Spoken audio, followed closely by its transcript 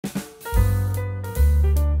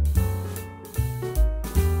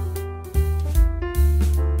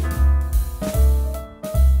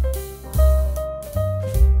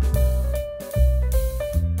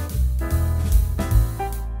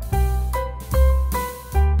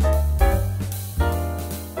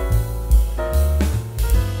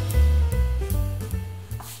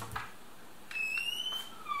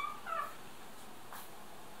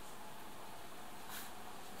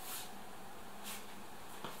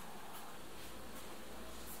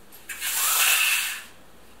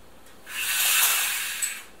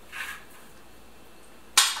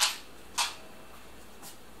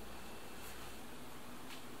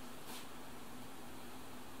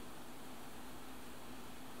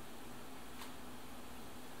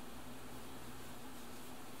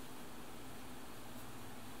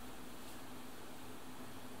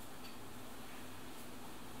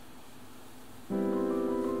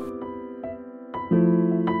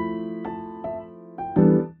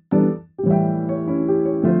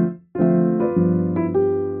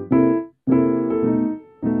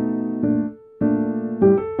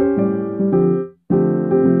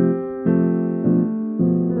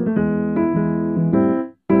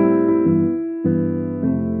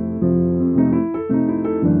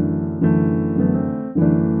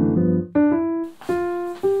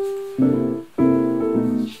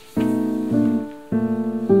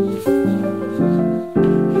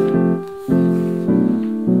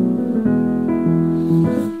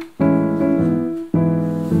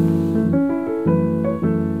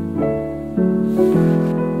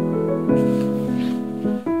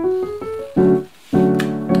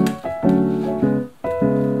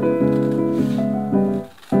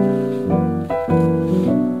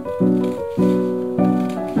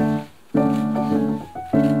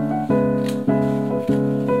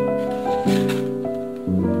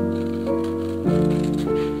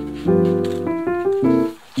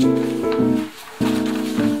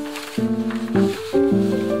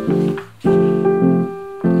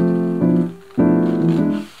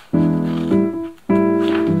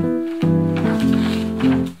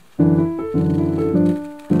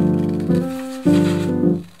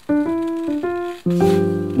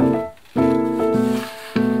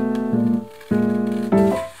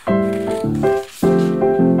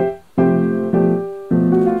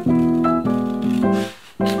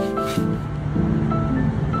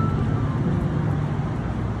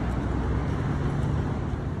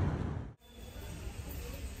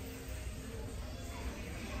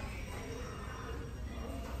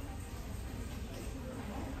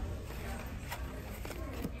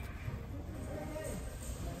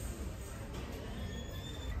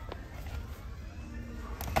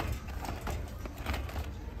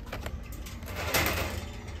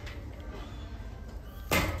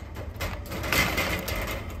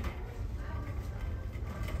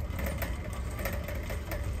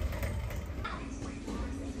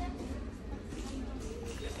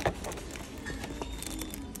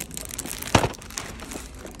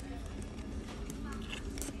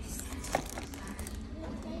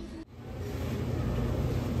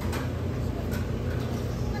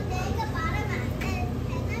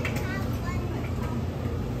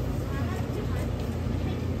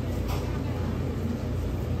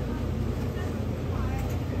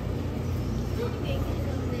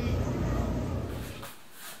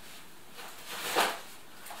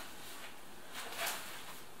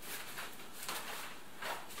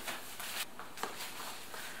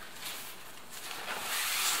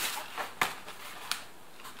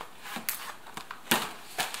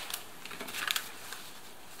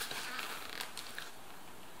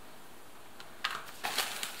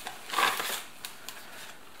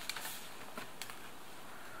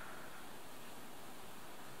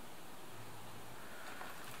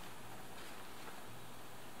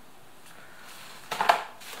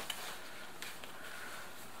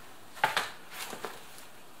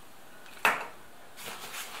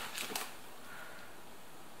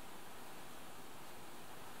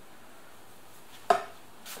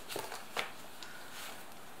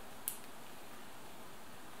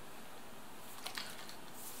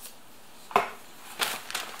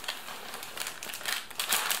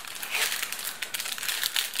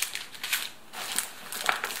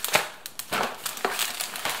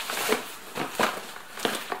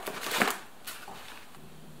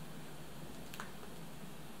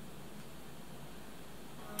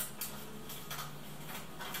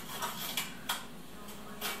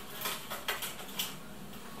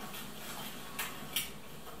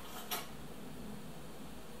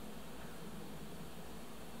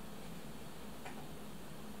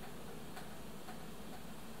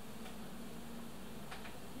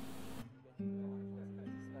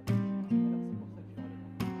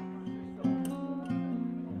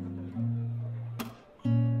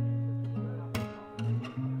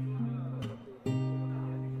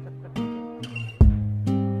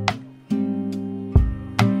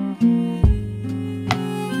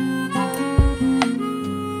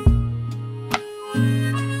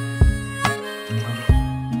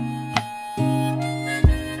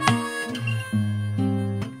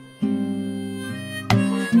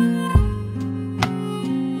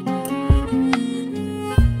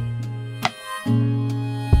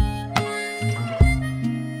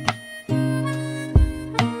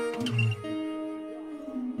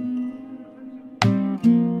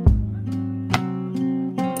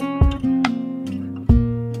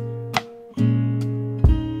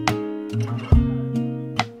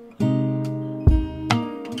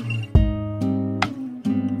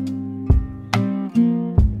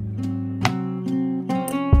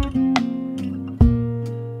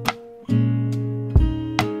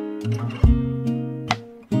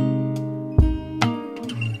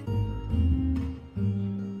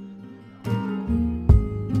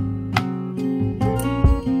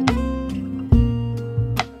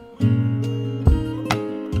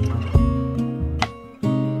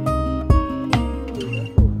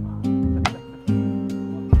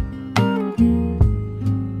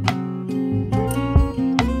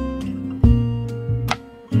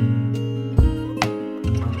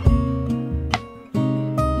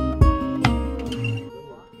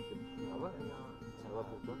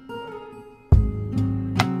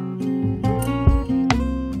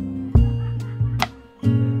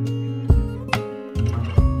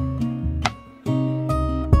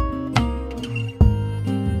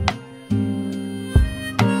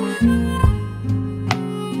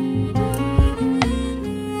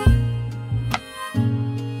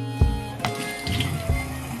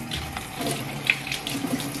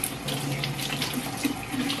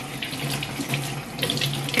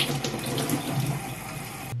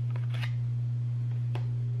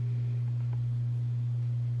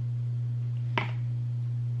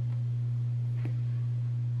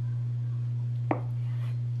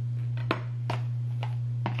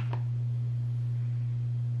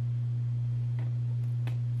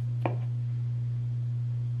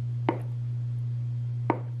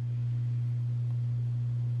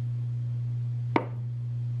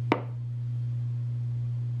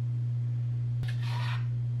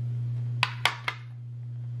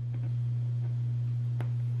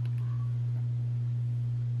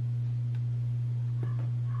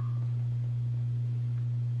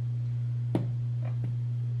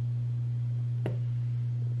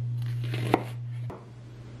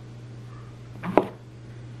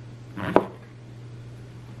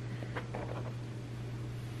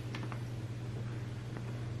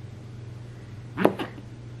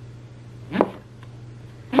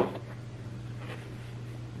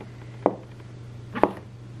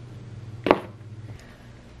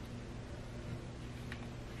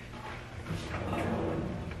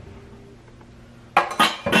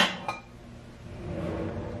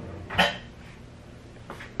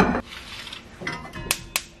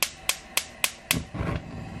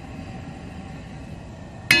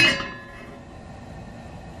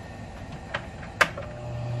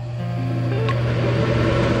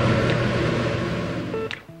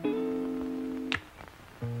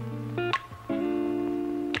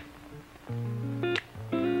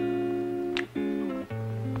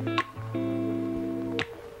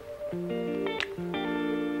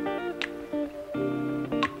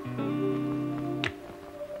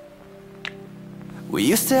We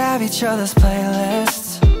used to have each other's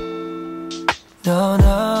playlists. No,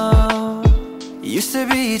 no, used to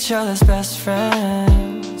be each other's best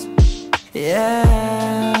friends. Yeah,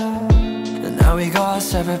 and now we go our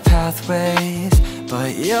separate pathways,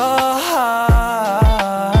 but your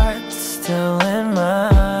heart's still in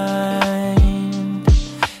mine.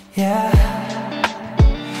 Yeah,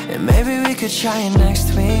 and maybe we could try it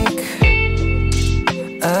next week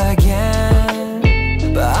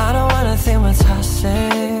again, but I don't wanna think we're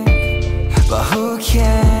toxic, but who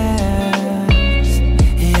cares?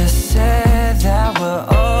 You said that we're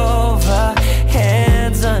over,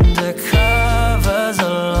 hands under covers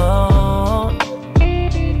alone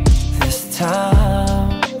this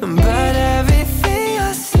time, but everything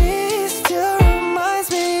I see still reminds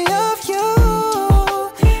me of you.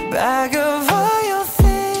 Bag of all your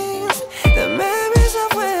things, the memories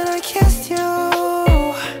of when I kissed you.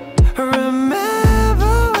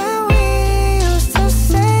 Remember when we used to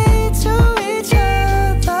say to each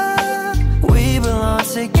other, we belong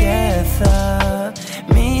together,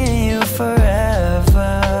 me and you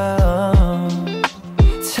forever.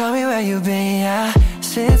 Tell me where you've been, yeah,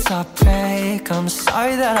 since our break. I'm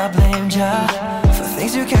sorry that I blamed ya for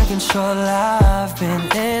things you can't control. I've been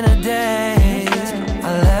in a daze. I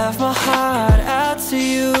left my heart out to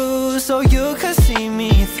you so you could see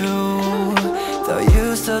me through. Though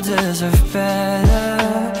you still deserve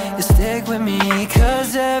better, you stick with me,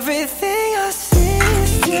 cause everything I see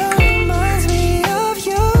still reminds me of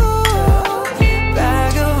you.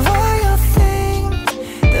 Bag of all your things,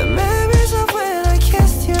 the memories of when I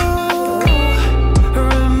kissed you.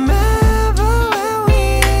 Remember when we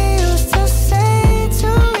used to say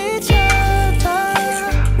to each other,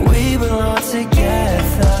 we belong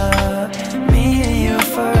together, me and you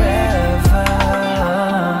forever.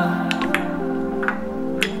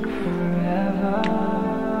 Forever.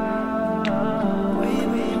 We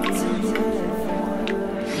belong together,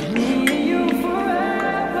 me and you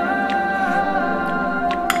forever.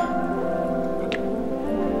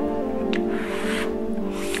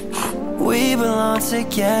 We belong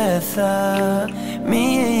together, me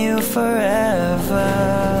and you forever.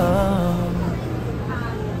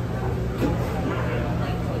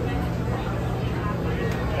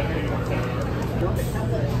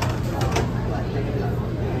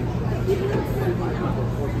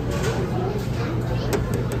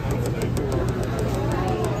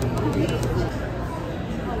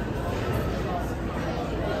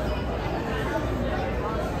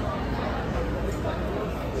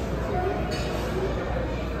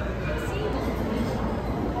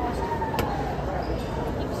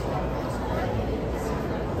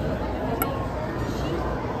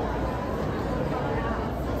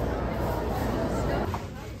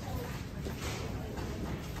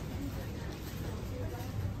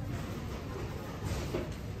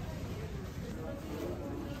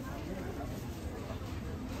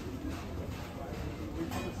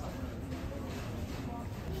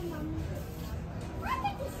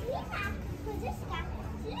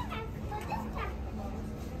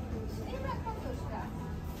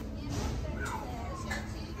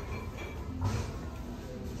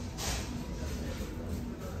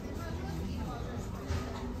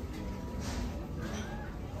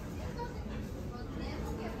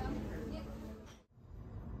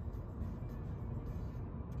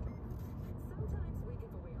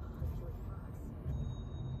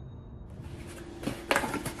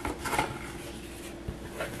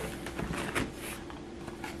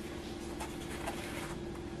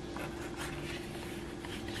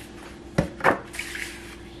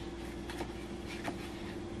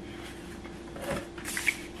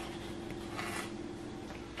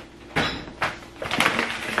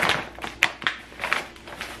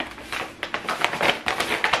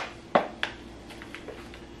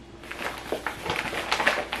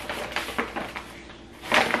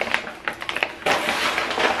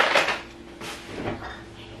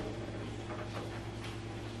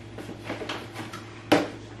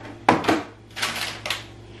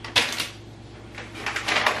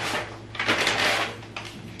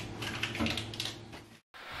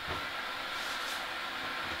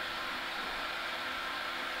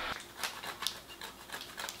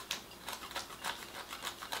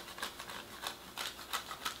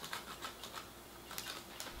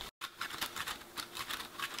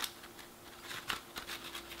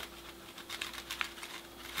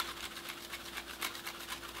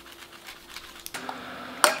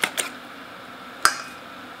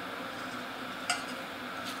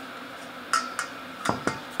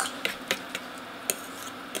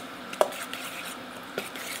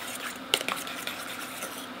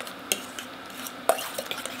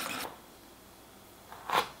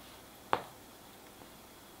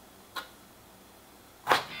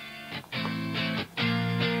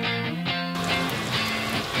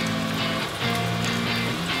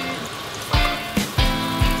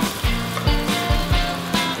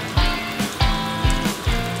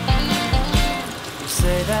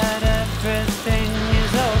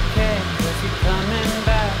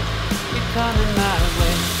 coming my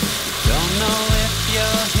way. Don't know if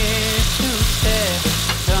you're here to stay.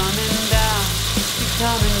 Coming down, you're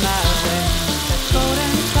coming my way. That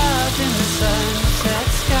golden clouds in the sunset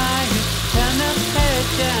sky, you turned the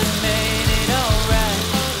page and made it alright.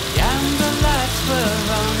 And the lights were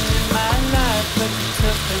on in my life, but you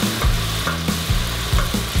took them.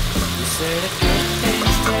 You say that good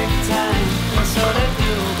things take time, and so they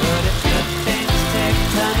do. But if good things take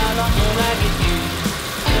time, how long will I get you?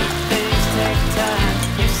 Good things take time,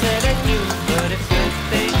 you say they do. But if good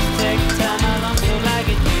things take time, how long will I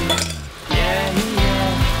get you? Yeah, yeah,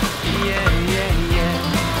 yeah, yeah, yeah.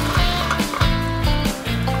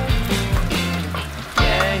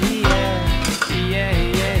 Yeah, yeah, yeah,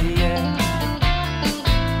 yeah, yeah.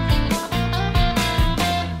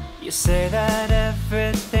 You say that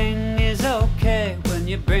everything is okay when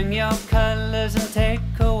you bring your colors and take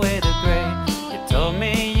away the gray. You told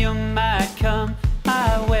me you might come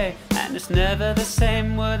my way, and it's never the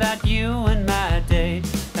same without you in my day.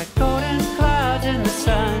 Like golden clouds in the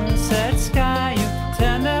sunset sky, you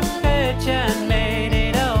turned the page and made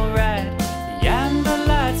it alright. And the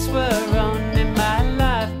lights were on in my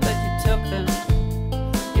life, but you took them,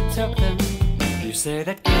 you took them. You say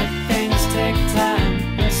that good things take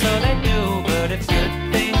time, and so they do. But if good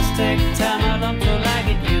things take time, how long till I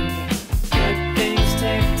get you? Good things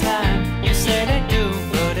take time, you say they do.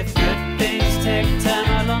 But if good things take time,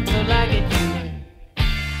 how long till I get you?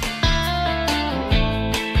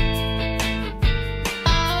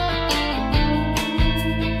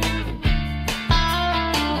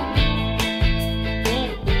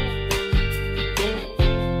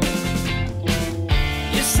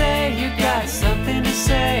 You say you got something to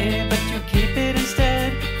say, but you keep it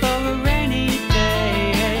instead for a rainy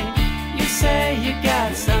day. You say you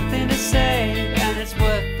got something to say, and it's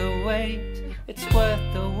worth the wait, it's worth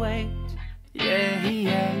the wait. Yeah,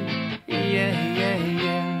 yeah, yeah, yeah, yeah,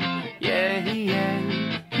 yeah, yeah, yeah,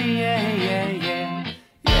 yeah, yeah.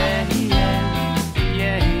 Yeah, yeah, yeah,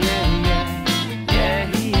 yeah, yeah, yeah,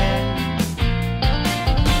 yeah.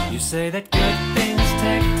 You say that good things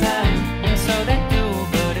take time, and so they do.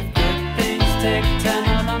 But if good things take time,